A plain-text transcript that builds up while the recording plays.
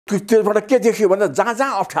त्यसबाट के देखियो भन्दा जहाँ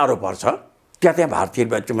जहाँ अप्ठ्यारो पर्छ त्यहाँ भारतीय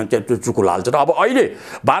मान्छे त्यो चुकुल हाल्छ र अब अहिले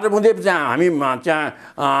 12 बुँदे चाहिँ हामी चाहिँ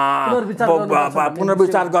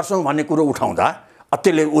पुनर्विचार गर्छौँ भन्ने कुरो उठाउँदा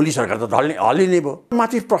त्यसले ओली सरकार त हल्लिने भयो।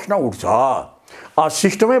 माथि प्रश्न उठ्छ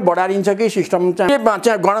सिस्टमै बढारिन्छ कि सिस्टम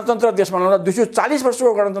चाहिँ गणतन्त्र देश बनाउँदा 240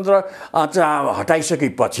 वर्षको गणतन्त्र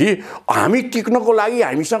हटाइसकेपछि हामी टिक्नको लागि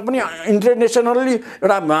हामीसँग पनि इन्टरनेसनली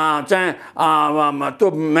एउटा चाहिँ त्यो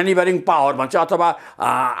म्यानुभ्यारिङ पावर भन्छ अथवा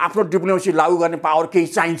आफ्नो डिप्लोमेसी लागू गर्ने पावर केही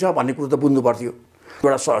चाहिन्छ भन्ने कुरो त बुझ्नु पर्थ्यो।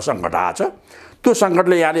 एउटा सङ्कट आएछ त्यो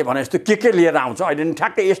सङ्कटले यहाँले भने जस्तो के लिएर आउँछ अहिले नि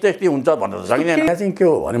ठ्याक्कै यस्तै हुन्छ भनेर सकिँदैन। यहाँ चाहिँ के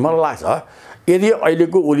हो भने मलाई लाग्छ यदि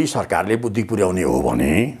अहिलेको ओली सरकारले बुद्धि पुर्याउने हो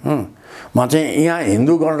भने म चाहिँ यहाँ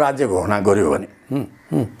हिन्दू गणराज्य घोषणा गर्यो भने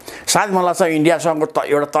सायद मलाई चाहिँ इन्डियासँग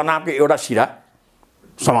एउटा तनावको एउटा सिरा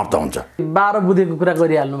समाप्त हुन्छ। 12 बुँदेको कुरा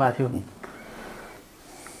गरिहाल्नु भएको थियो,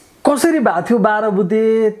 कसरी भएको थियो 12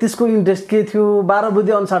 बुँदे, त्यसको इन्ट्रेस्ट के थियो? 12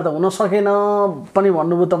 बुँदे अनुसार त हुन सकेन पनि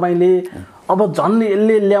भन्नुभयो तपाईँले। अब झन्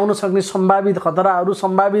यसले ल्याउन सक्ने सम्भावित खतराहरू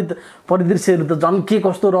सम्भावित परिदृश्यहरू त झन् के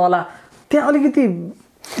कस्तो रहला त्यहाँ अलिकति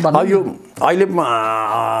यो अहिले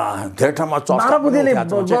धेरै ठाउँमा 12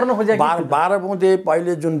 बुँदे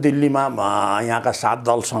पहिले जुन दिल्लीमा यहाँका 7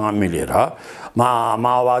 दलसँग मिलेर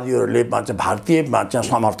माओवादीहरूले भारतीय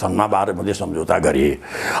समर्थनमा 12 बुँदे सम्झौता गरे।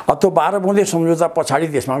 त्यो 12 बुँदे सम्झौता पछाडि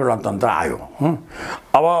देशमा गणतन्त्र आयो।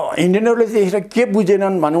 अब इन्डियनहरूले त्यसरी के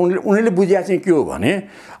बुझेनन् भने उनीहरूले बुझेको चाहिँ के हो भने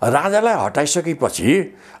राजालाई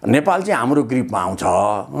हटाइसकेपछि नेपाल चाहिँ हाम्रो ग्रिपमा आउँछ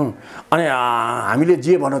अनि हामीले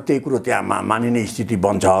जे भन्यो त्यही कुरो त्यहाँ मानिने स्थिति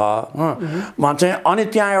बन्छ चाहिँ अनि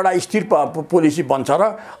त्यहाँ एउटा स्थिर पोलिसी बन्छ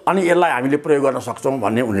र अनि यसलाई हामीले प्रयोग गर्न सक्छौँ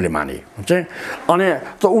भन्ने उनीहरूले माने चाहिँ। अनि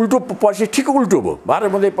त उल्टो पछि ठिक उल्टो भयो। 12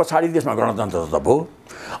 बुँदे पछाडि देशमा गणतन्त्र त भयो।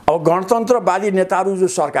 अब गणतन्त्रवादी नेताहरू जो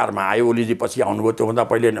सरकारमा आयो ओलीजी पछि आउनुभयो त्योभन्दा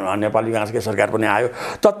पहिले नेपाली काङ्ग्रेसकै सरकार पनि आयो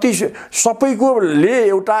त ती सबैकोले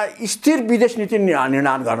एउटा स्थिर विदेश नीति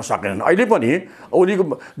निर्माण गर्न सकेनन्। अहिले पनि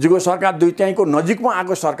ओलीजीको सरकार 2/3को नजिकमा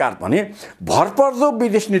आएको सरकार पनि भरपर्दो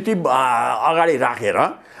विदेश नीति अगाडि राखेर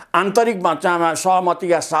आन्तरिक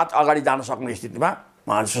सहमतिका साथ अगाडि जान सक्ने स्थितिमा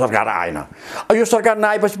सरकार आएन। यो सरकार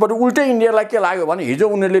नआएपछि बरु उल्टै इन्डियालाई के लाग्यो भने हिजो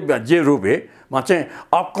उनीहरूले जे रोपे चाहिँ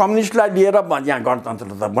अब कम्युनिस्टलाई लिएर यहाँ गणतन्त्र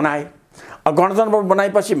त बनाए। अब गणतन्त्र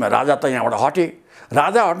बनाएपछि राजा त यहाँबाट हटे।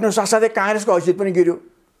 राजा हट्नु साथसाथै काङ्ग्रेसको हैसियत पनि गिर्यो।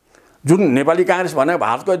 जुन नेपाली काङ्ग्रेस भने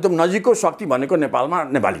भारतको एकदम नजिकको शक्ति भनेको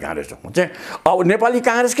नेपालमा नेपाली काङ्ग्रेस हो चाहिँ। अब नेपाली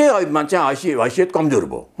काङ्ग्रेसकै हैसियत कमजोर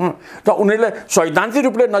भयो र उनीहरूले सैद्धान्तिक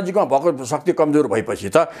रूपले नजिकमा भएको शक्ति कमजोर भएपछि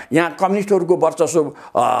त यहाँ कम्युनिस्टहरूको वर्चस्व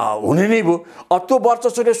हुने नै भयो। त्यो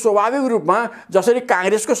वर्चस्वले स्वाभाविक रूपमा जसरी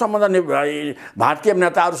काङ्ग्रेसको सम्बन्ध भारतीय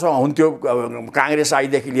नेताहरूसँग हुन्थ्यो काङ्ग्रेस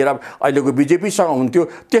आइदेखि लिएर अहिलेको बिजेपीसँग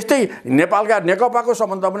हुन्थ्यो त्यस्तै नेपालका नेकपाको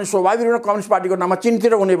सम्बन्ध पनि स्वाभाविक रूपमा कम्युनिस्ट पार्टीको नाममा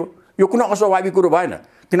चिनतिर हुने भयो। यो कुनै अस्वाभाविक कुरो भएन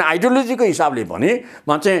किन आइडियोलोजीको हिसाबले पनि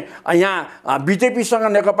चाहिँ यहाँ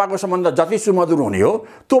बिजेपीसँग नेकपाको सम्बन्ध जति सुमधुर हुने हो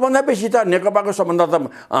त्योभन्दा बेसी त नेकपाको सम्बन्ध त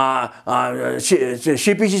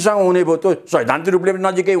सिपिसीसँग हुने भयो। त्यो सैद्धान्तिक रूपले पनि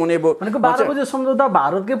नजिकै हुने भयो। 12 बुँदे सम्झौता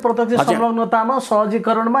भारतकै प्रत्यक्ष संलग्नतामा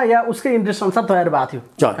सहजीकरणमा या उसकै इन्ट्रेस्ट अनुसार तयार भएको थियो।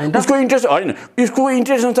 उसको इन्ट्रेस्ट होइन, उसको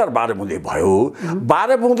इन्ट्रेस्ट अनुसार 12 बुँदे भयो।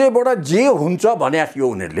 12 बुँदेबाट जे हुन्छ भनेको थियो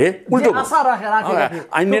उनीहरूले उल्टो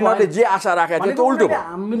इन्डियनहरूले जे आशा राखेको थियो त्यो उल्टो भयो।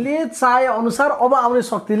 हामीले चाहे अनुसार अब आउने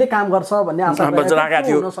शक्तिले काम गर्छ भन्ने आशा राखेको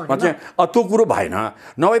थियो त्यो कुरो भएन।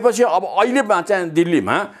 नभएपछि अब अहिले चाहिँ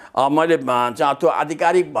दिल्लीमा मैले चाहिँ त्यो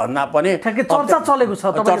आधिकारिक भन्दा पनि चर्चा चलेको छ।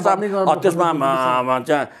 त्यसमा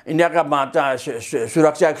चाहिँ इन्डियाका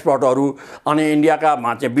सुरक्षा एक्सपर्टहरू अनि इन्डियाका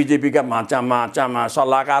चाहिँ बिजेपीका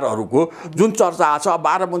सल्लाहकारहरूको जुन चर्चा आएको छ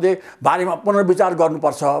 12 बुँदे बारेमा पुनर्विचार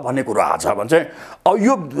गर्नुपर्छ भन्ने कुरो आएको छ भने चाहिँ अब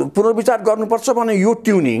यो पुनर्विचार गर्नुपर्छ भने यो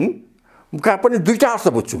ट्युनिङ का पनि दुईटा अर्थ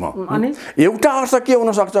बुझ्छु म। एउटा अर्थ के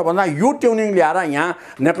हुनसक्छ भन्दा यो ट्युनिङ ल्याएर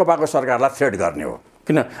यहाँ नेकपाको सरकारलाई थ्रेट गर्ने हो।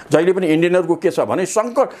 किन जहिले पनि इन्डियनहरूको के छ भने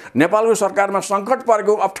सङ्कट नेपालको सरकारमा सङ्कट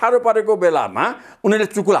परेको अप्ठ्यारो परेको बेलामा उनीहरूले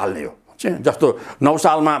चुकुल हाल्ने हो। जस्तो 9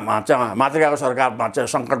 सालमा मातृकाको सरकारमा चाहिँ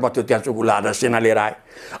सङ्कटमा थियो त्यहाँ चुकुल हालेर सेना लिएर आए।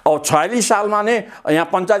 अब 46 सालमा नै यहाँ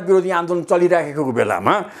पञ्चायत विरोधी आन्दोलन चलिराखेको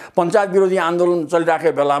बेलामा पञ्चायत विरोधी आन्दोलन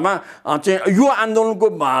चलिराखेको बेलामा चाहिँ यो आन्दोलनको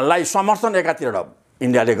लाई समर्थन एकातिर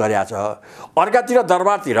इन्डियाले गरेको छ, अर्कातिर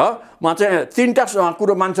दरबारतिर चाहिँ 3टा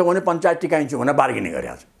कुरो मान्छौँ भने पञ्चायत टिकाइन्छु भनेर बार्गेनिङ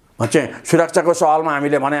गरेको छ। चाहिँ सुरक्षाको सवालमा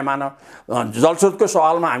हामीले भने मान, जलस्रोतको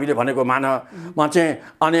सवालमा हामीले भनेको मान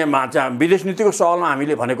चाहिँ अनि विदेश नीतिको सवालमा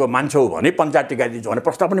हामीले भनेको मान्छौँ भने पञ्चायत टिकाइदिन्छु भने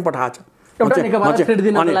प्रस्ताव पनि पठाएको छ।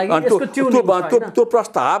 त्यो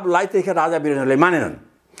प्रस्तावलाई त्यतिखेर राजा वीरेन्द्रले मानेनन्।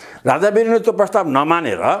 राजावीरले त्यो प्रस्ताव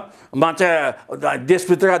नमानेर चाहिँ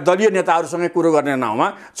देशभित्रका दलीय नेताहरूसँगै कुरो गर्ने नाउँमा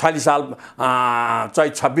 46 साल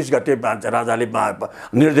चैत 26 गते राजाले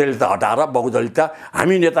निर्दलीयता हटाएर बहुदलीयता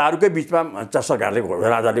हामी नेताहरूकै बिचमा सरकारले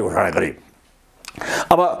राजाले घोषणा गरे।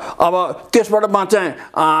 अब त्यसबाट चाहिँ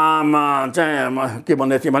के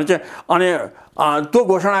भन्दै थिएँ भने चाहिँ अनि त्यो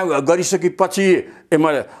घोषणा गरिसकेपछि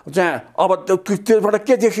मैले चाहिँ अब त्यसबाट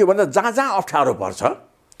के देखियो भन्दा जहाँ जहाँ अप्ठ्यारो पर्छ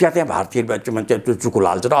त्यहाँ भारतीय मान्छे त्यो चुकुल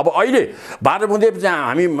हाल्छन्। अब अहिले 12 बुँदे चाहिँ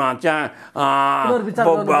हामी चाहिँ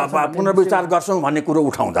पुनर्विचार गर्छौँ भन्ने कुरो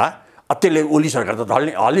उठाउँदा त्यसले ओली सरकार त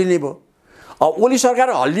हल्लिने भयो। ओली सरकार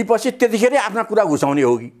हल्लिएपछि त्यतिखेरै आफ्ना कुरा घुसाउने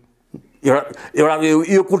हो कि एउटा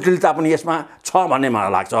यो कुटिलता पनि यसमा छ भन्ने मलाई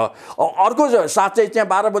लाग्छ। अर्को साँच्चै चाहिँ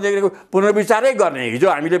 12 बुँदेको पुनर्विचारै गर्ने हिजो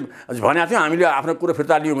हामीले भनेको थियौँ हामीले आफ्नो कुरो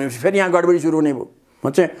फिर्ता लियौँ फेरि यहाँ गडबडी सुरु हुने भयो।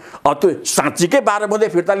 चाहिँ त्यो साँच्चीकै 12 बुँदे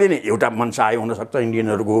फिर्ता लिने एउटा मनसा आयो हुनसक्छ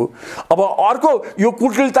इन्डियनहरूको। अब अर्को यो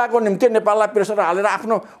कुटिलताको निम्ति नेपाललाई प्रेसर हालेर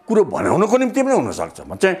आफ्नो कुरो बनाउनको निम्ति पनि हुनसक्छ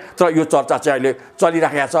चाहिँ। तर यो चर्चा चाहिँ अहिले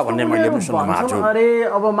चलिराखेको छ भन्ने मैले पनि सुन्नमा छु। अरे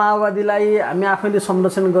अब माओवादीलाई हामी आफैले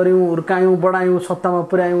संरक्षण गऱ्यौँ, हुर्कायौँ, बढायौँ, सत्तामा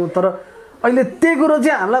पुर्यायौँ, तर अहिले त्यही कुरो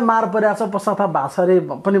चाहिँ हामीलाई मार परेको छ पश्चाताप भएको छ अरे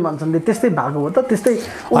पनि भन्छन्। त्यस्तै भएको हो त,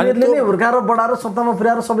 त्यस्तै उनीहरूले नै हुर्काएर बढाएर सत्तामा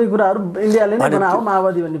पुर्याएर सबै कुराहरू इन्डियाले नै बनायो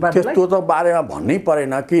माओवादी भन्ने पार्टीलाई। त्यो त बारेमा भन्नै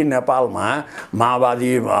परेन कि नेपालमा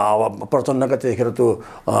माओवादी अब प्रचण्डका त्यतिखेर त्यो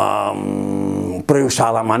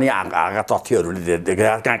प्रयोगशालामा नै आएका तथ्यहरूले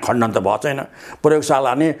देखेका कहाँ खण्डन त भएको छैन।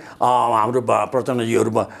 प्रयोगशाला नै हाम्रो प्रचण्डजीहरू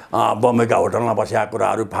बम्बईका होटलमा बसेका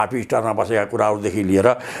कुराहरू, 5 स्टारमा बसेका कुराहरूदेखि लिएर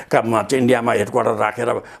इन्डियामा हेडक्वार्टर राखेर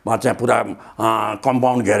चाहिँ पुरा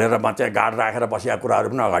कम्पाउन्ड घेरेर चाहिँ गार्ड राखेर बसेका कुराहरू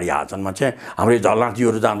पनि अगाडि आएछन्। चाहिँ हाम्रो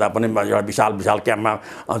झलनाथजीहरू जाँदा पनि एउटा विशाल विशाल क्याम्पमा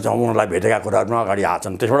उनीहरूलाई भेटेका कुराहरू पनि अगाडि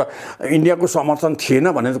आएछन्। त्यसबाट इन्डियाको समर्थन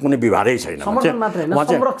थिएन भने त कुनै विवादै छैन।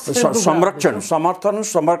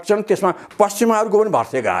 संरक्षण त्यसमा पश्चिमाहरूको पनि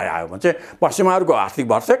भर्सेक आयो चाहिँ पश्चिमाहरूको आर्थिक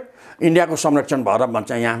भर्सेक इन्डियाको संरक्षण भएर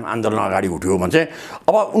चाहिँ यहाँ आन्दोलन अगाडि उठ्यो भने चाहिँ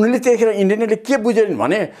अब उनीहरूले त्यतिखेर इन्डियनले के बुझेन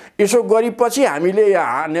भने यसो गरेपछि हामीले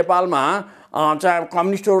यहाँ नेपालमा चाहिँ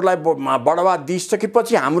कम्युनिस्टहरूलाई बढावा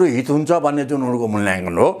दिइसकेपछि हाम्रो हित हुन्छ भन्ने जुन उनीहरूको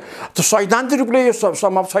मूल्याङ्कन हो त्यो सैद्धान्तिक रूपले यो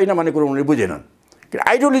सम्भव छैन भन्ने कुरो उनीहरूले बुझेनन्।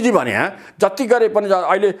 आइडियोलोजी भने जति गरे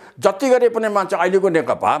पनि मान्छे अहिलेको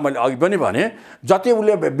नेकपा मैले अघि पनि भने जति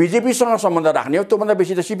उसले बिजेपीसँग सम्बन्ध राख्ने हो त्योभन्दा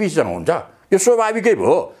बेसी त सिपिसीसँग हुन्छ। यो स्वाभाविकै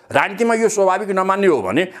भयो। राजनीतिमा यो स्वाभाविक नमान्ने हो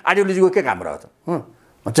भने आइडियोलोजीको के काम रह्यो त?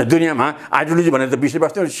 अच्छा दुनियाँमा आइडियोलोजी भने त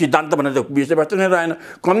विषयवस्तु सिद्धान्त भने त विषयवस्तु नै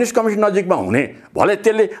रहेन। कम्युनिस्ट नजिकमा हुने भले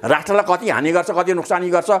त्यसले राष्ट्रलाई कति हानि गर्छ कति नोक्सानी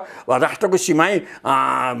गर्छ राष्ट्रको सीमै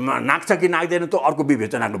नाग्छ कि नाग्दैन त्यो अर्को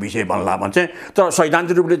विवेचनाको विषय बन्ला भन्छ। तर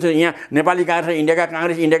सैद्धान्तिक रूपले चाहिँ यहाँ नेपाली काङ्ग्रेस इन्डियाका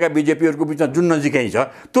इन्डियाका बिजेपीहरूको बिचमा जुन नजिकै छ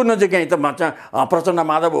त्यो नजिकै त भन्छ प्रचण्ड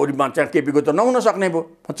माधव ओली भन्छ केपीको त नहुन सक्ने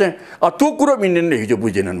भयो भन्छ। त्यो कुरो इन्डियनले हिजो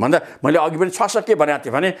बुझेनन् भन्दा मैले अघि पनि छ के भनेको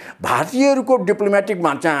थिएँ भने भारतीयहरूको डिप्लोमेटिक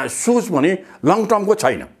भन्छ सोच भने लङ टर्मको छैन।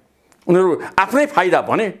 उनीहरू आफ्नै फाइदा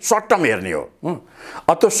भने सर्ट टर्म हेर्ने हो।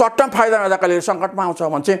 त्यो सर्ट टर्म फाइदा हुँदा कहिले सङ्कटमा आउँछ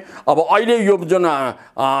भने चाहिँ अब अहिले यो जुन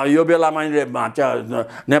यो बेलामा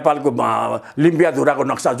नेपालको लिम्पियाधुराको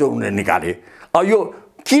नक्सा जो उनीहरूले निकाले यो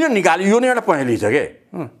किन निकाले यो नै एउटा पहेँली छ के।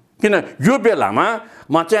 किन यो बेलामा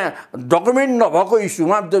चाहिँ डकुमेन्ट नभएको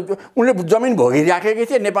इस्युमा उनले जमिन भोगिराखेकै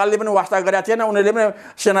थिए। नेपालले पनि वास्ता गरेका थिएन, उनीहरूले पनि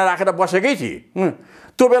सेना राखेर बसेकै थिए।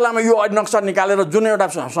 त्यो बेलामा यो नक्सा निकालेर जुन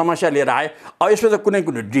एउटा समस्या लिएर आए अब यसमा त कुनै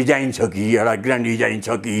डिजाइन छ कि एउटा ग्रान्ड डिजाइन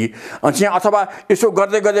छ कि चाहिँ अथवा यसो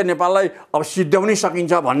गर्दै गर्दै नेपाललाई अब सिद्ध्याउनै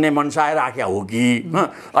सकिन्छ भन्ने मनसाएर राखेका हो कि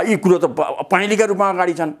यी कुरो त पहेँलीका रूपमा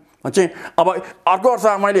अगाडि छन्। चाहिँ अब अर्को अर्थ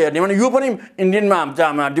मैले हेर्ने भने यो पनि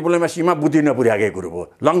इन्डियनमा डिप्लोमेसीमा बुद्धि नपुर्याएकै कुरो हो,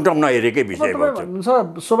 लङ टर्म नहेरेकै विषय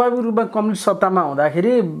हो। स्वाभाविक रूपमा कम्युनिस्ट सत्तामा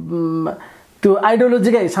हुँदाखेरि त्यो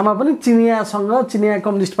आइडियोलोजीका हिसाबमा पनि चिनिया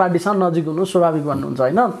कम्युनिस्ट पार्टीसँग नजिक हुनु स्वाभाविक भन्नुहुन्छ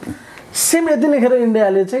होइन। सेम यति नै खेर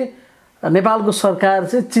इन्डियाले चाहिँ नेपालको सरकार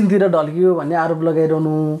चाहिँ चिनतिर ढल्कियो भन्ने आरोप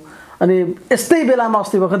लगाइरहनु अनि यस्तै बेलामा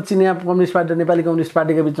अस्ति भर्खर चिनिया कम्युनिस्ट पार्टी र नेपाली कम्युनिस्ट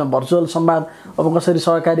पार्टीका बिचमा भर्चुअल संवाद अब कसरी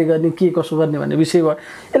सहकारी गर्ने के कसो गर्ने भन्ने विषय भयो।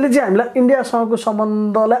 यसले चाहिँ हामीलाई इन्डियासँगको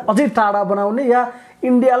सम्बन्धलाई अझै टाढा बनाउने या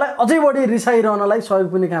इन्डियालाई अझै बढी रिसाइरहनलाई सहयोग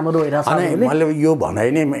पुग्ने कामहरू भइरहेको छ। मैले यो भनाइ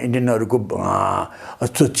नै इन्डियनहरूको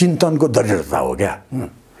चिन्तनको दरिद्रता हो क्या।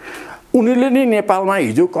 उनीहरूले नै नेपालमा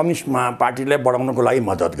हिजो कम्युनिस्ट पार्टीलाई बढाउनको लागि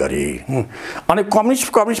मद्दत गरे अनि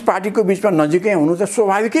कम्युनिस्ट पार्टीको बिचमा नजिकै हुनु त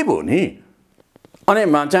स्वाभाविकै भयो नि। अनि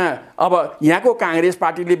चाहिँ अब यहाँको काङ्ग्रेस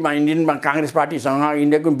पार्टीले इन्डियन काङ्ग्रेस पार्टीसँग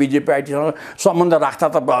इन्डियाको बिजेपी पार्टीसँग सम्बन्ध राख्दा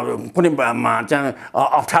त कुनै चाहिँ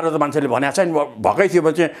अप्ठ्यारो त मान्छेले भनेको छैन। भएकै थियो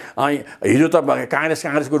भने चाहिँ हिजो त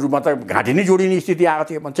काङ्ग्रेसको रूपमा त घाँटी नै जोडिने स्थिति आएको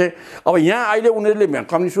थियो भने चाहिँ अब यहाँ अहिले उनीहरूले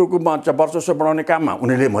कम्युनिस्टको वर्चस्व बढाउने काममा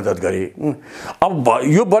उनीहरूले मद्दत गरे। अब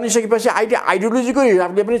यो बनिसकेपछि आइडियोलोजीको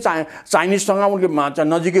हिसाबले पनि चाइनिजसँग उनले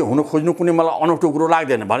नजिकै हुनु खोज्नु कुनै मलाई अनौठो कुरो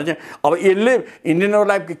लाग्दैन भने चाहिँ अब यसले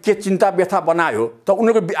इन्डियनहरूलाई के चिन्ता व्यथा बनायो त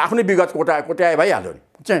उनीहरूको आफ्नै विगत कोट्याए भइहाल्यो नि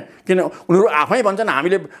चाहिँ। किन उनीहरू आफै भन्छन्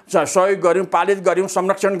हामीले सहयोग गऱ्यौँ, पालित गऱ्यौँ,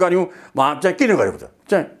 संरक्षण गऱ्यौँ, चाहिँ किन गऱ्यौँ त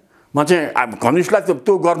चाहिँ म चाहिँ कम्युनिस्टलाई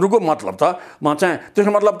त्यो गर्नुको मतलब त म चाहिँ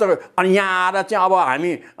त्यसको मतलब त अनि यहाँ आएर चाहिँ अब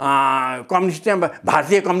हामी कम्युनिस्ट चाहिँ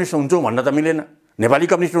भारतीय कम्युनिस्ट हुन्छौँ भन्न त मिलेन, नेपाली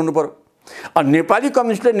कम्युनिस्ट हुनु पर्यो। नेपाली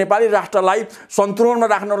कम्युनिस्टले नेपाली राष्ट्रलाई सन्तुलनमा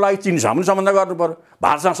राख्नको लागि चीनसँग पनि सम्बन्ध गर्नु पर्यो,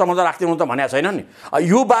 भारतसँग सम्बन्ध राख्दैनौँ त भनेको छैन नि।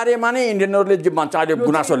 यो बारेमा नै इन्डियनहरूले जे अहिले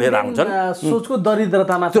गुनासो लिएर आउँछन् सोचको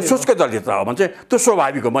दरिद्रतामा, त्यो सोचको दरिद्रता हो भने चाहिँ त्यो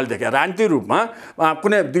स्वाभाविक हो। मैले देखेँ राजनीतिक रूपमा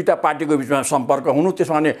कुनै दुईवटा पार्टीको बिचमा सम्पर्क हुनु,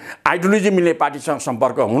 त्यसमा भने आइडियोलोजी मिल्ने पार्टीसँग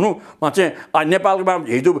सम्पर्क हुनुमा चाहिँ नेपालमा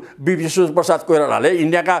हिजो विश्व प्रसाद कोइरालाले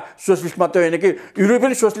इन्डियाका सोसलिस्ट मात्रै होइन कि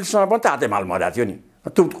युरोपियन सोसलिस्टसँग पनि ताते माल मरेको थियो नि।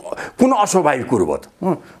 त्यो कुन अस्वाभाविक कुरो भयो त।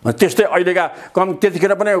 त्यस्तै अहिलेका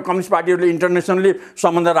त्यतिखेर पनि कम्युनिस्ट पार्टीहरूले इन्टरनेसनली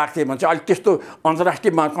सम्बन्ध राख्थे भने चाहिँ अहिले त्यस्तो अन्तर्राष्ट्रिय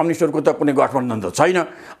कम्युनिस्टहरूको त कुनै गठबन्धन त छैन।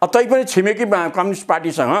 तैपनि छिमेकी कम्युनिस्ट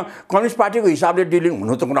पार्टीसँग कम्युनिस्ट पार्टीको हिसाबले डिलिङ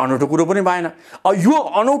हुनु त कुनै अनौठो कुरो पनि भएन। यो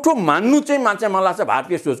अनौठो मान्नु चाहिँ मान्छे मलाई लाग्छ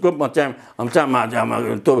भारतीय सोचको चाहिँ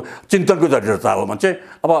त्यो चिन्तनको दरिद्रता हो भने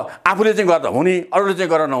चाहिँ अब आफूले चाहिँ गर्दा हुने, अरूले चाहिँ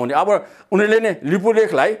गर्न नहुने। अब उनीहरूले नै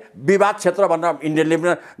लिपुलेखलाई विवाद क्षेत्र भनेर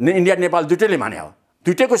इन्डिया नेपाल दुइटैले माने हो।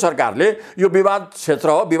 दुइटैको सरकारले यो विवाद क्षेत्र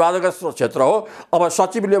हो, विवादग्रस्त क्षेत्र हो, अब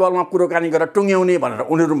सचिव लेभलमा कुराकानी गरेर टुङ्ग्याउने भनेर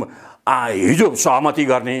उनीहरू हिजो सहमति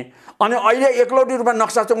गर्ने। अनि अहिले एकलौटी रूपमा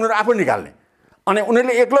नक्सा चाहिँ उनीहरू आफै निकाल्ने। अनि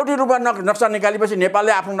उनीहरूले एकलौटी रूपमा नक्सा निकालेपछि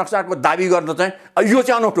नेपालले आफ्नो नक्साको दाबी गर्न चाहिँ यो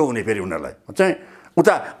चाहिँ अनौठो हुने फेरि उनीहरूलाई चाहिँ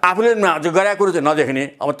उता आफूले गरेको कुरो चाहिँ नदेख्ने।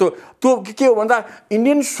 अब त्यो के हो भन्दा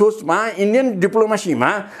इन्डियन सोचमा, इन्डियन डिप्लोमेसीमा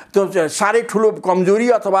त्यो साह्रै ठुलो कमजोरी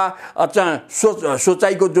अथवा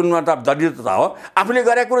सोचाइको जुन एउटा दरिद्रता हो। आफूले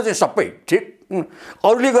गरेको कुरो चाहिँ सबै ठिक,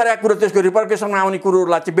 अरूले गरेको कुरो त्यसको रिपर्केसनमा आउने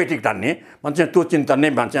कुरोहरूलाई चाहिँ बेटिक टान्ने भन्छ, त्यो चिन्तन नै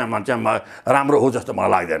मान्छे राम्रो हो जस्तो मलाई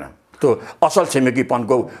लाग्दैन। त्यो असल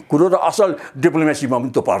छिमेकीपनको कुरो र असल डिप्लोमेसीमा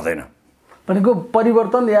पनि त्यो पर्दैन। भनेको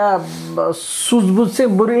परिवर्तन या सुझबुझ चाहिँ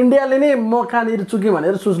बरु इन्डियाले नै म कहाँनिर चुकेँ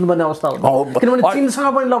भनेर सोच्नुपर्ने अवस्था हो। किनभने चीनसँग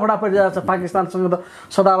पनि लफडा परिरहेको छ, पाकिस्तानसँग त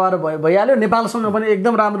सदाबार भइहाल्यो, नेपालसँग पनि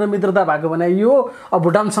एकदम राम्रो मित्रता भएको भने यो, अब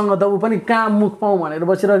भुटानसँग त ऊ पनि कहाँ मुख पाउँ भनेर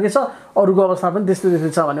बसिरहेको छ, अरूको अवस्था पनि त्यस्तै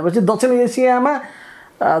छ भनेपछि दक्षिण एसियामा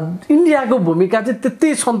इन्डियाको भूमिका चाहिँ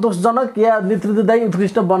त्यति सन्तोषजनक या नेतृत्वदायी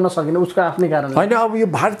उत्कृष्ट बन्न सकिन उसको आफ्नै कारण होइन। अब यो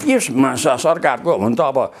भारतीय सरकारको हो भने त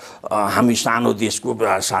अब हामी सानो देशको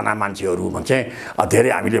साना मान्छेहरू चाहिँ धेरै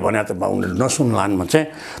हामीले भने त उनीहरू नसुन्लान् भन्छ।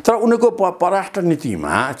 तर उनीहरूको परराष्ट्र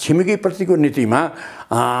नीतिमा, छिमेकीप्रतिको नीतिमा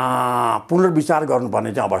पुनर्विचार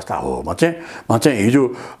गर्नुपर्ने चाहिँ अवस्था हो चाहिँ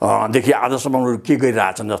हिजोदेखि आजसम्म उनीहरू के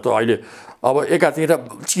गरिरहेछन् जस्तो अहिले अब एकातिर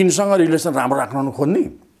चीनसँग रिलेसन राम्रो राख्न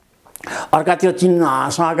खोज्ने, अर्कातिर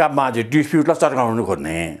चीनसँगका डिस्प्युटलाई चर्काउनु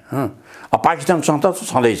खोज्ने, पाकिस्तानसँग त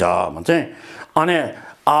छँदैछ भन्छ। अनि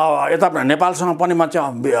यता नेपालसँग पनि मान्छे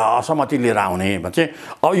असहमति लिएर आउने भन्छ।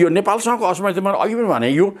 अब यो नेपालसँगको असहमतिमा अघि पनि भने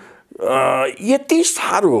यो यति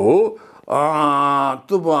साह्रो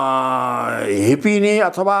त्यो हेपिने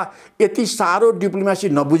अथवा यति साह्रो डिप्लोमेसी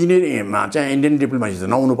नबुझ्ने चाहिँ इन्डियन डिप्लोमेसी त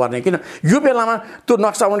नहुनुपर्ने। किन यो बेलामा त्यो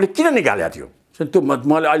नक्सा उनीहरूले किन निकालेको थियो त्यो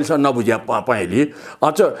मैले अहिलेसम्म नबुझेँ पहिले।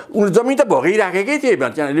 अच्छा उनीहरू जमिन त भोगिराखेकै थिए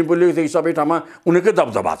भन्छ, लिम्बुदेखि सबै ठाउँमा उनीहरूकै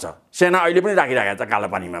दबदबा छ, सेना अहिले पनि राखिराखेको छ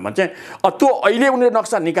कालापानीमा भन्छ। त्यो अहिले उनीहरूले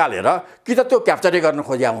नक्सा निकालेर कि त त्यो क्याप्चरै गर्न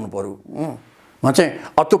खोजे आउनु पऱ्यो भन्छ।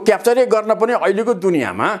 त्यो क्याप्चरै गर्न पनि अहिलेको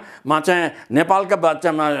दुनियाँमा चाहिँ नेपालका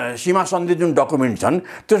सीमा सन्धि जुन डकुमेन्ट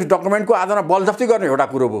छन् त्यस डकुमेन्टको आधारमा बलजफ्ती गर्ने एउटा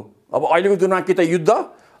कुरो भयो। अब अहिलेको दुनियाँमा कि त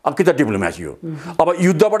युद्ध कि त डिप्लोमेसी हो। अब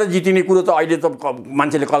युद्धबाट जितिने कुरो त अहिले त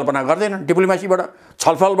मान्छेले कल्पना गर्दैन, डिप्लोमेसीबाट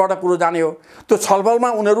छलफलबाट कुरो जाने हो। त्यो छलफलमा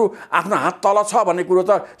उनीहरू आफ्नो हात तल छ भन्ने कुरो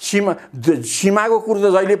त सीमाको कुरो त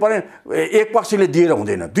जहिले पनि एक पक्षले दिएर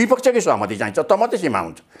हुँदैन, दुई पक्षकै सहमति चाहिन्छ त मात्रै सीमा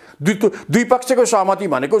हुन्छ। दुई पक्षको सहमति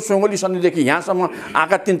भनेको सुङ्गोली सन्धिदेखि यहाँसम्म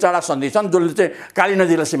आएका 3-4 सन्धि छन् जसले चाहिँ काली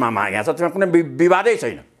नदीलाई सीमा मागेको छ, त्यसमा कुनै विवादै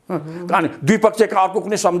छैन। अनि दुई पक्षका अर्को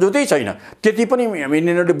कुनै सम्झौतै छैन, त्यति पनि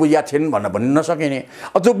यिनीहरूले बुझेका थिएनन् भन्न नसकिने।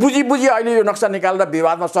 त्यो बुझी अहिले यो नक्सा निकालेर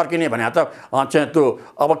विवादमा सर्किने भने त चाहिँ त्यो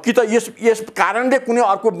अब कि त यस कारणले कुनै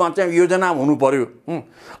अर्को चाहिँ योजना हुनु पर्यो।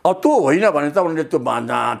 अब त्यो होइन भने त उनीहरूले त्यो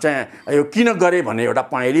चाहिँ यो किन गरे भन्ने एउटा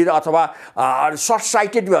पहेँली र अथवा सर्ट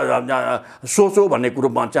साइटेड सोच हो भन्ने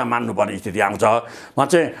कुरो चाहिँ मान्नुपर्ने स्थिति आउँछ।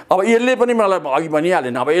 चाहिँ अब यसले पनि मलाई अघि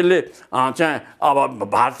भनिहालेन, अब यसले चाहिँ अब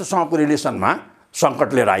भारतसँगको रिलेसनमा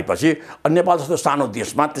सङ्कट लिएर आएपछि नेपाल जस्तो सानो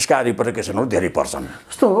देशमा त्यसका रिपरकेसनहरू धेरै पर्छन्।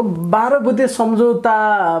 जस्तो 12 बुँदे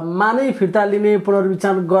सम्झौतामा नै फिर्ता लिने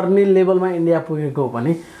पुनर्विचार गर्ने लेभलमा इन्डिया पुगेको हो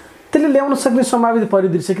भने त्यसले ल्याउन सक्ने सम्भावित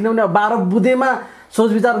परिदृश्य, किनभने 12 बुँदेमा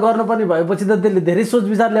सोचविचार गर्नुपर्ने भएपछि त त्यसले धेरै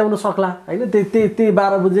सोचविचार ल्याउन सक्ला होइन। त्यही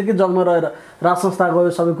 12 बुँदेकै जगमा रहेर राज संस्था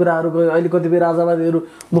गयो, सबै कुराहरू गयो। अहिले कतिपय राजावादीहरू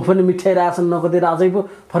मुख पनि मिठाइरहेछन्, न कतै राजै पो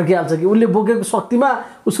फर्किहाल्छ कि उसले बोकेको शक्तिमा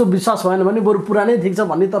उसको विश्वास भएन भने बरु पुरानै ठिक छ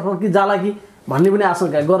भन्नेतर्फ कि जाला कि भन्ने पनि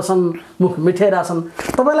आशंका गर्छन्, मुख मिठाइरहेछन्।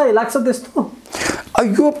 तपाईँलाई लाग्छ त्यस्तो?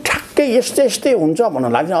 यो ठ्याक्कै यस्तै हुन्छ भन्नु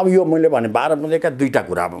लाग्छ। अब यो मैले भने 12 बुँदेका दुईवटा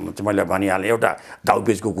कुरा मैले भनिहालेँ, एउटा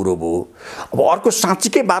दाउपेचको कुरो भयो। अब अर्को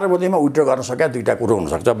साँच्चीकै 12 बुँदेमा विड्र गर्न सकेका दुईवटा कुरो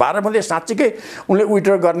हुनसक्छ। 12 बुँदे साँच्चीकै उनले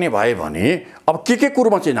विड्र गर्ने भयो भने अब के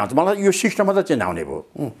कुरोमा चेन्ज आउँछ, मलाई यो सिस्टममा त चेन्ज आउने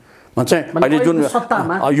भयो। चाहिँ अहिले जुन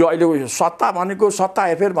यो अहिले सत्ता भनेको सत्ता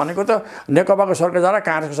हेरफेर भनेको त नेकपाको सरकार र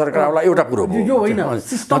काङ्ग्रेसको सरकारलाई एउटा कुरो भयो।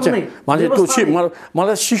 मान्छे त्यो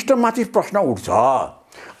मलाई सिस्टममाथि प्रश्न उठ्छ,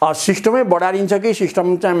 सिस्टमै बढारिन्छ कि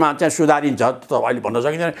सिस्टम चाहिँ सुधारिन्छ त अहिले भन्न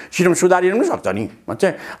सकिँदैन। सिस्टम सुधारिनु पनि सक्छ नि,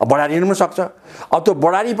 चाहिँ बढारिनु पनि सक्छ। अब त्यो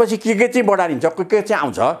बढारिपछि के चाहिँ बढारिन्छ, के चाहिँ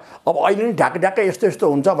आउँछ। अब अहिले नि ढाक्कै यस्तो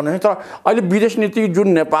हुन्छ भने तर अहिले विदेश नीति जुन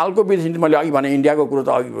नेपालको विदेश नीति, मैले अघि भने इन्डियाको कुरो त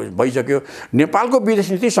अघि भइसक्यो, नेपालको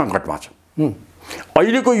विदेश नीति सङ्कटमा छ।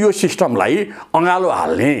 अहिलेको यो सिस्टमलाई अँगालो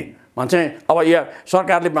हाल्ने चाहिँ अब यहाँ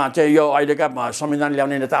सरकारले चाहिँ यो अहिलेका संविधान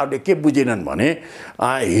ल्याउने नेताहरूले के बुझेनन् भने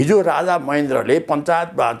हिजो राजा महेन्द्रले पञ्चायत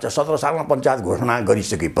 17 सालमा पञ्चायत घोषणा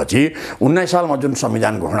गरिसकेपछि 19 सालमा जुन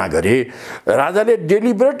संविधान घोषणा गरे, राजाले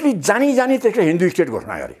डेलिबरेटली जानी त्यसले हिन्दू स्टेट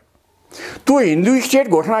घोषणा गरे। त्यो हिन्दू स्टेट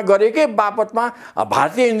घोषणा गरेकै बापतमा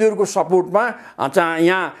भारतीय हिन्दूहरूको सपोर्टमा चाहिँ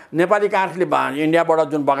यहाँ नेपाली काङ्ग्रेसले इन्डियाबाट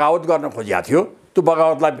जुन बगावत गर्न खोजेको थियो, त्यो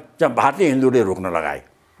बगावतलाई चाहिँ भारतीय हिन्दूले रोक्न लगाए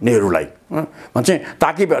नेहरूलाई। चाहिँ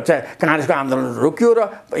ताकि चाहिँ काङ्ग्रेसको आन्दोलन रोकियो र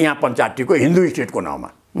यहाँ पञ्चायत टिको हिन्दू स्टेटको नाउँमा।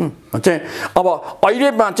 चाहिँ अब अहिले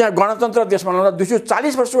चाहिँ गणतन्त्र देश बनाउँदा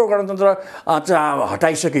 240 वर्षको गणतन्त्र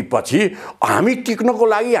हटाइसकेपछि हामी टिक्नको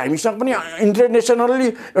लागि हामीसँग पनि इन्टरनेसनल्ली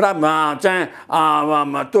एउटा चाहिँ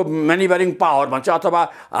त्यो म्यानुभरिङ पावर भन्छ अथवा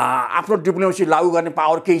आफ्नो डिप्लोमेसी लागू गर्ने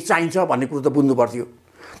पावर केही चाहिन्छ भन्ने कुरो त बुझ्नु पर्थ्यो।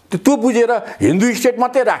 त्यो बुझेर हिन्दू स्टेट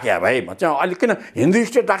मात्रै राख्या भाइ चाहिँ अहिले किन हिन्दू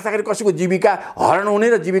स्टेट राख्दाखेरि कसैको जीविका हरण हुने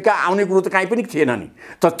र जीविका आउने कुरो त काहीँ पनि थिएन नि।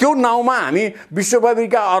 त त्यो नाउँमा हामी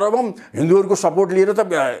विश्वव्यापीका अरबौँ हिन्दूहरूको सपोर्ट लिएर त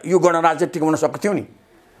यो गणराज्य टिकाउन सक्थ्यौँ नि।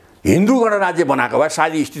 हिन्दू गणराज्य बनाएको भए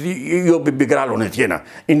सायद स्थिति यो विकराल हुने थिएन।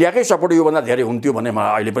 इन्डियाकै सपोर्ट योभन्दा धेरै हुन्थ्यो भन्ने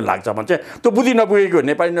मलाई अहिले पनि लाग्छ। भने चाहिँ त्यो बुझि नपुगेको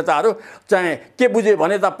नेपाली नेताहरू चाहिँ के बुझे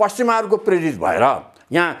भने त पश्चिमाहरूको प्रेरित भएर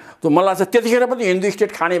यहाँ त्यो मलाई लाग्छ त्यतिखेर पनि हिन्दू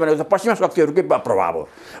स्टेट खाने भनेको त पश्चिमा शक्तिहरूकै प्रभाव हो।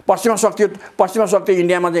 पश्चिमा शक्ति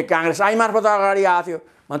इन्डियामा चाहिँ काङ्ग्रेस आइमार्फत अगाडि आएको थियो।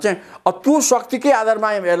 चाहिँ त्यो शक्तिकै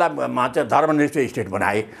आधारमा यसलाई चाहिँ धर्मनिरपेक्ष स्टेट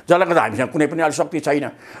बनाए, जसले गर्दा हामीसँग कुनै पनि अहिले शक्ति छैन।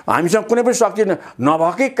 हामीसँग कुनै पनि शक्ति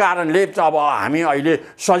नभएकै कारणले अब हामी अहिले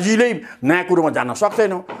सजिलै नयाँ कुरोमा जान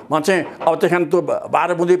सक्दैनौँ। चाहिँ अब त्यहाँदेखि त्यो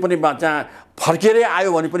 12 बुँदे पनि चाहिँ फर्केरै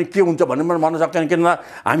आयो भने पनि के हुन्छ भन्ने पनि भन्न सक्दैन, किनभने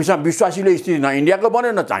हामीसँग विश्वासिलो स्थिति न इन्डियाको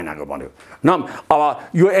बन्यो न चाइनाको बन्यो न। अब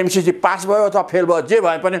यो एमसिसी पास भयो अथवा फेल भयो जे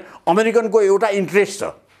भए पनि अमेरिकनको एउटा इन्ट्रेस्ट छ।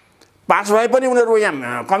 पास भए पनि उनीहरू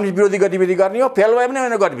यहाँ कम्युनिस्ट विरोधी गतिविधि गर्ने हो, फेल भए पनि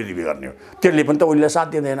उनीहरू गतिविधि गर्ने हो। त्यसले पनि त उनीहरूले साथ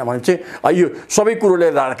दिँदैन भने चाहिँ यो सबै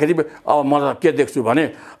कुरोले राख्दाखेरि अब म के देख्छु भने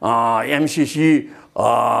एमसिसी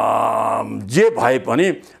जे भए पनि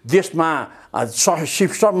देशमा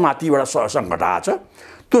सिस्टममाथिबाट सङ्कट आएको छ।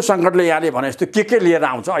 त्यो सङ्कटले यहाँले भने जस्तो के लिएर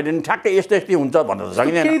आउँछ अहिले नि ठ्याक्कै यस्तै हुन्छ भन्न त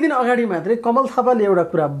सकिँदैन। केही दिन अगाडि मात्रै कमल थापाले एउटा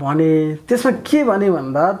कुरा भने, त्यसमा के भने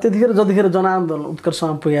भन्दा त्यतिखेर जतिखेर जनआन्दोलन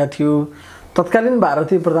उत्कर्षमा पुगेको थियो तत्कालीन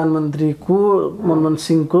भारतीय प्रधानमन्त्रीको मनमोहन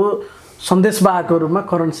सिंहको सन्देशवाहकको रूपमा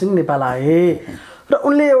करण सिंह नेपाल आए र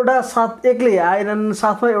उनले एउटा साथ एक्लै आएनन्,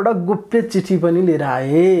 साथमा एउटा गोप्य चिठी पनि लिएर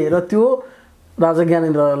आए र त्यो राजा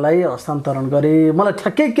ज्ञानेन्द्रलाई हस्तान्तरण गरे। मलाई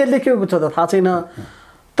ठ्याक्कै के लेखेको छ त थाहा छैन,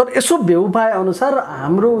 तर यसो बेउपाय अनुसार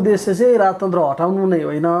हाम्रो उद्देश्य चाहिँ राजतन्त्र हटाउनु नै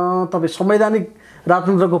होइन, तपाईँ संवैधानिक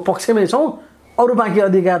राजतन्त्रको पक्षमै छौँ, अरू बाँकी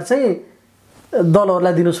अधिकार चाहिँ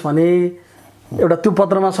दलहरूलाई दिनुहोस् भने एउटा त्यो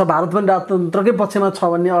पत्रमा छ। भारत पनि राजतन्त्रकै पक्षमा छ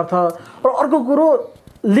भन्ने अर्थ। र अर्को कुरो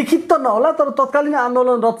लिखित त नहोला तर तत्कालीन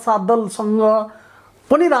आन्दोलनरत 7 दलसँग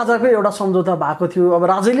पनि राजाको एउटा सम्झौता भएको थियो। अब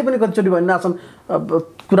राजाले पनि कतिचोटि भनिरहेछन्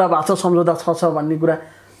कुरा भएको छ सम्झौता छ भन्ने कुरा,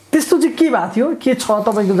 त्यस्तो चाहिँ के भएको थियो, के छ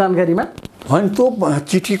तपाईँको जानकारीमा? होइन, त्यो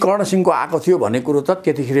चिठी कर्ण सिंहको आएको थियो भन्ने कुरो त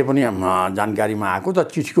त्यतिखेर पनि जानकारीमा आएको।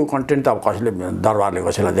 त चिठीको कन्टेन्ट त अब कसैले दरबारले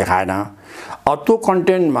कसैलाई देखाएन। त्यो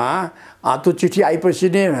कन्टेन्टमा त्यो चिठी आएपछि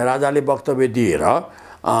नै राजाले वक्तव्य दिएर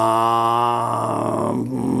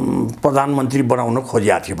प्रधानमन्त्री बनाउन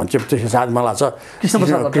खोजिएको थियो भन्छ। त्यसको साथ मलाई छ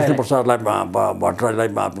कृष्णप्रसादलाई भट्टराईलाई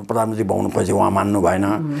प्रधानमन्त्री बनाउनु खोजे, उहाँ मान्नु भएन।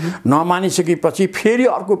 नमानिसकेपछि फेरि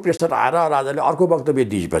अर्को प्रेसर आएर राजाले अर्को वक्तव्य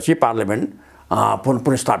दिएपछि पार्लियामेन्ट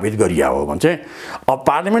पुनस्थापित गरिया हो भन्छ। अब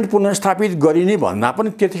पार्लियामेन्ट पुनस्थापित गरिने भन्दा पनि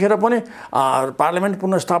त्यतिखेर पनि पार्लियामेन्ट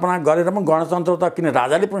पुनस्थापना गरेर पनि गणतन्त्र त किन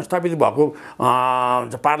राजाले पुनस्थापित भएको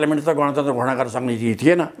पार्लियामेन्ट त गणतन्त्र घोषणा गर्न सक्ने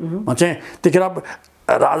थिएन भन्छ। त्यतिखेर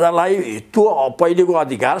राजालाई त्यो पहिलेको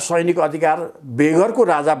अधिकार सैनिक अधिकार बेगरको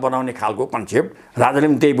राजा बनाउने खालको कन्सेप्ट राजाले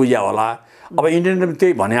पनि त्यही बुझ्या होला। अब इन्डियनले पनि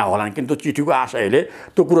त्यही भन्या होला, किन्तु चिठीको आशयले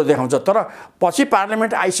त्यो कुरो देखाउँछ। तर पछि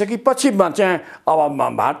पार्लियामेन्ट आइसकेपछि चाहिँ अब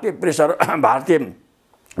भारतीय प्रेसर भारतीय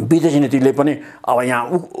विदेशी नीतिले पनि अब यहाँ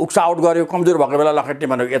उक्साउट गर्यो। कमजोर भएको बेला लखेट्ने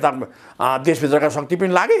भनेको यता देशभित्रका शक्ति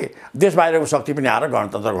पनि लागे, देश बाहिरको शक्ति पनि आएर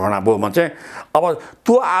गणतन्त्र घोषणा भयो चाहिँ। अब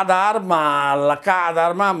त्यो आधारमा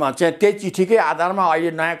चाहिँ त्यही चिठीकै आधारमा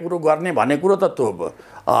अहिले नयाँ कुरो गर्ने भन्ने कुरो त त्यो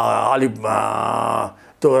अलिक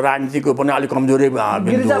त्यो राजनीतिको पनि अलिक कमजोरै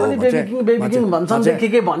गिरिजा पनि बेबिकिङ भन्छन्,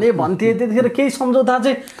 के भन्थे त्यतिखेर केही सम्झौता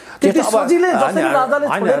चाहिँ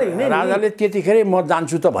राजाले त्यतिखेरै म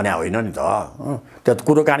जान्छु त भने होइन नि त। त्यो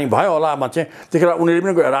कुरोकानी भयो होला चाहिँ। त्यतिखेर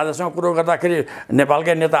उनीहरूले पनि राजासँग कुरो गर्दाखेरि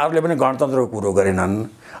नेपालकै नेताहरूले पनि गणतन्त्रको कुरो गरेनन्,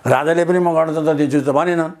 राजाले पनि म गणतन्त्र दिन्छु त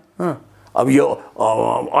भनेनन्। अब यो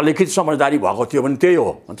अलिखित समझदारी भएको थियो भने त्यही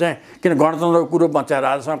हो चाहिँ। किन गणतन्त्रको कुरो चाहिँ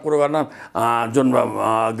राजासँग कुरो गर्न जुन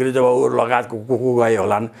गिरिजाबाबु लगायतको को गए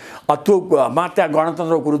होलान्, त्योमा त्यहाँ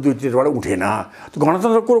गणतन्त्रको कुरो दुईतिरबाट उठेन। त्यो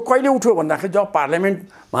गणतन्त्रको कुरो कहिले उठ्यो भन्दाखेरि जब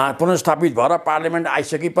पार्लियामेन्टमा पुनस्थापित भएर पार्लियामेन्ट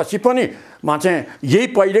आइसकेपछि पनि चाहिँ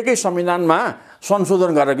यही पहिलेकै संविधानमा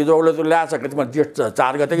संशोधन गरेर कि जसले त्यो ल्याएछ कतिमा जेठ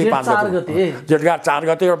 4 गते कि 5 गते जेठका 4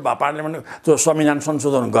 गते पार्लियामेन्ट त्यो संविधान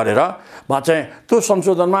संशोधन गरेर चाहिँ त्यो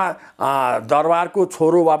संशोधनमा दरबारको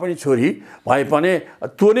छोरो वा पनि छोरी भए पनि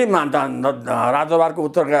त्यो नै राजदरबारको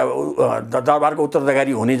दरबारको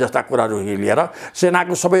उत्तराधिकारी हुने जस्ता कुराहरू लिएर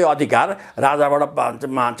सेनाको सबै अधिकार राजाबाट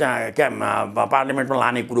पार्लियामेन्टमा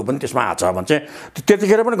लाने कुरो पनि त्यसमा आछ भन्छ।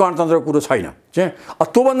 त्यतिखेर पनि गणतन्त्रको कुरो छैन चाहिँ।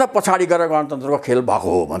 त्योभन्दा पछाडि गएर गणतन्त्रको खेल भएको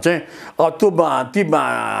हो भन्छ। त्यो ती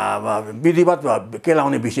विधिवत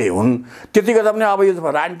केलाउने विषय हुन्। त्यति गर्दा पनि अब यो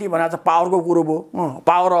राजनीति भनेर चाहिँ पावरको कुरो भयो।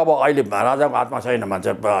 पावर अब अहिले राजाको हातमा छैन भन्छ,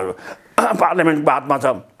 पार्लियामेन्टको हातमा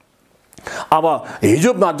छ। अब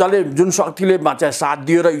हिजो जसले जुन शक्तिले चाहिँ साथ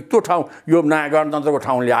दिएर यत्रो ठाउँ यो नयाँ गणतन्त्रको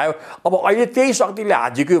ठाउँ ल्यायो, अब अहिले त्यही शक्तिले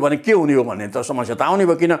हात झिक्यो भने के हुने हो भन्ने त समस्या त आउने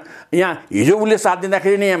भयो। किन यहाँ हिजो उसले साथ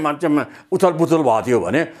दिँदाखेरि नै यहाँ उथल पुथल भएको थियो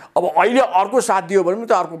भने अब अहिले अर्को साथ दियो भने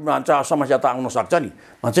त अर्को समस्या त आउन सक्छ नि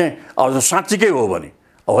चाहिँ। अब साँच्चीकै हो भने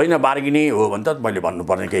होइन बार्गेनिङ हो भने त मैले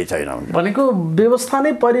भन्नुपर्ने केही छैन। भनेको व्यवस्था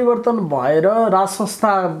नै परिवर्तन भएर राज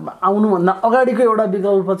संस्था आउनुभन्दा अगाडिको एउटा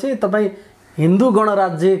विकल्प चाहिँ तपाईँ हिन्दू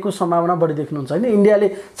गणराज्यको सम्भावना बढी देख्नुहुन्छ होइन? इन्डियाले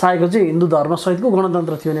चाहेको चाहिँ हिन्दू धर्मसहितको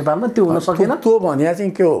गणतन्त्र थियो नेपालमा, त्यो हुन सकेन। त्यो भने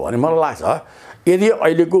चाहिँ के हो भने मलाई लाग्छ यदि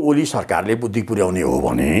अहिलेको ओली सरकारले बुद्धि पुर्याउने हो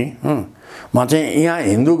भने म चाहिँ यहाँ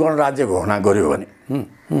हिन्दू गणराज्य घोषणा गर्यो भने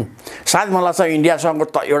सायद मलाई चाहिँ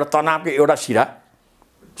इन्डियासँगको एउटा तनावको एउटा सिरा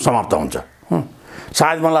समाप्त हुन्छ।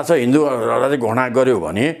 सायद मलाई चाहिँ हिन्दू राज्य घोषणा गर्यो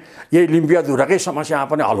भने यही लिम्पियाधुराकै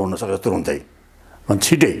समस्या पनि हल हुनसक्छ तुरुन्तै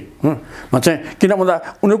छिटै। चाहिँ किन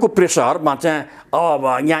भन्दा उनीहरूको प्रेसरमा चाहिँ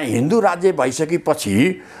अब यहाँ हिन्दू राज्य भइसकेपछि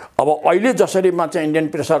अब अहिले जसरी चाहिँ इन्डियन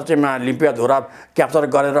प्रेसर चाहिँ लिम्पियाधुरा क्याप्चर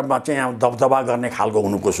गरेर चाहिँ यहाँ दबदबा गर्ने खालको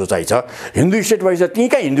हुनुको सोचाइ छ। हिन्दू स्टेट भइसक्यो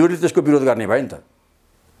त्यहीँका हिन्दूहरूले त्यसको विरोध गर्ने भयो नि त।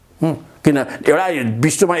 किन एउटा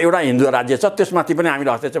विश्वमा एउटा हिन्दू राज्य छ त्यसमाथि पनि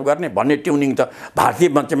हामीले हस्तक्षेप गर्ने भन्ने ट्युनिङ त भारतीय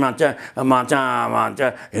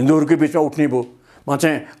हिन्दूहरूकै बिचमा उठ्ने भयो।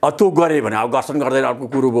 चाहिँ त्यो गरे भने अब गर्छन् गर्दैन अर्को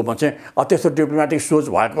कुरो भयो चाहिँ त्यस्तो डिप्लोमेटिक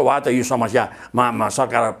सोच भएको भए त यो समस्यामा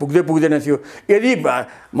सरकार पुग्दैन थियो। यदि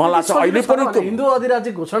मलाई चाहिँ अहिले पनि त्यो हिन्दू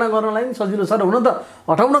अधिराज्य घोषणा गर्नलाई नि सजिलो छ र हुन त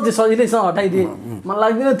हटाउन चाहिँ सजिलैसँग हटाइदिए।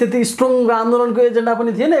 मलाई लाग्दैन त्यति स्ट्रङ आन्दोलनको एजेन्डा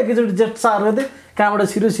पनि थिएन। एकैचोटि जेठ 4 गते कहाँबाट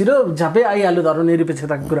छिरो झ्यापै आइहाल्यो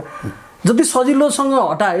धर्मनिरपेक्षताको कुरा। जति सजिलोसँग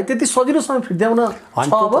हटाए त्यति सजिलोसँग फिर्त्याउन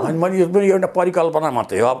मैले यो पनि एउटा परिकल्पना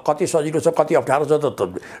मात्रै हो। अब कति सजिलो छ कति अप्ठ्यारो छ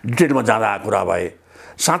त डिटेलमा जाँदा कुरा भए।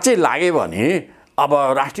 साँच्चै लाग्यो भने अब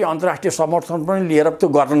राष्ट्रिय अन्तर्राष्ट्रिय समर्थन पनि लिएर त्यो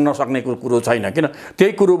गर्न नसक्ने कुरो छैन। किन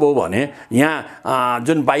त्यही कुरो भयो भने यहाँ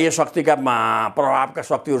जुन बाह्य शक्तिका प्रभावका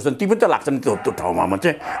शक्तिहरू छन् ती पनि त लाग्छन् त्यो ठाउँमा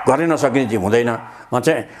चाहिँ गर्नै नसकिने चाहिँ हुँदैन।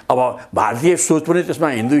 चाहिँ अब भारतीय सोच पनि त्यसमा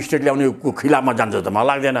हिन्दू स्टेट ल्याउने खिलाफमा जान्छ त मलाई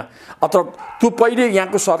लाग्दैन। अथवा त्यो पहिले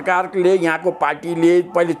यहाँको सरकारले यहाँको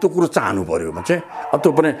पार्टीले पहिले त्यो कुरो चाहनु पर्यो चाहिँ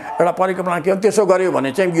त्यो पनि एउटा परिकल्पना के हो त्यसो गर्यो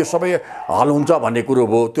भने चाहिँ यो सबै हल हुन्छ भन्ने कुरो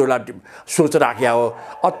भयो। त्यो एउटा सोच राख्या हो।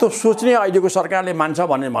 त्यो सोच्ने अहिलेको सरकारले मान्छ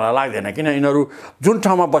भन्ने मलाई लाग्दैन। किन यिनीहरू जुन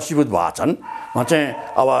ठाउँमा बसीभूत भएका छन् चाहिँ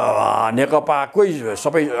अब नेकपाकै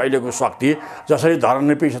सबै अहिलेको शक्ति जसरी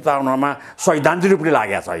धर्मनिरपेक्षतामा सैद्धान्तिक रूपले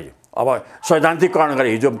लागेको छ अहिले। अब सैद्धान्तिकरण गरे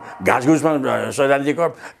हिजो घाँसघुसमा सैद्धान्तिक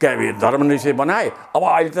धर्मनिरपेक्ष बनाए अब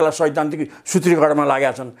अहिले त्यसलाई सैद्धान्तिक सूत्रीकरणमा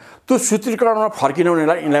लागेका छन्। त्यो सूत्रीकरणमा फर्किन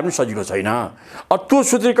उनीहरूलाई यिनलाई पनि सजिलो छैन। त्यो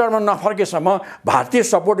सूत्रीकरणमा नफर्केसम्म भारतीय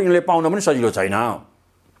सपोर्ट यिनले पाउन पनि सजिलो छैन।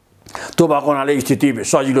 त्यो भएको हुनाले स्थिति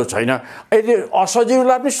सजिलो छैन। यदि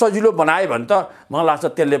असजिलोलाई पनि सजिलो बनायो भने त मलाई लाग्छ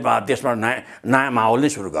त्यसले देशमा नयाँ माहौल नै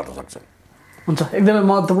सुरु गर्न सक्छ। हुन्छ, एकदमै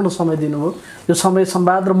महत्त्वपूर्ण समय दिनुभयो। यो समय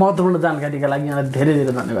संवाद र महत्त्वपूर्ण जानकारीका लागि यहाँलाई धेरै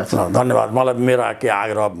धेरै धन्यवाद छ। धन्यवाद। मलाई मेरो के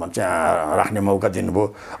आग्रह चाहिँ राख्ने मौका दिनुभयो।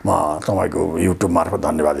 म तपाईँको युट्युब मार्फत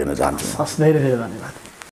धन्यवाद दिन चाहन्छु। हस्, धेरै धेरै धन्यवाद।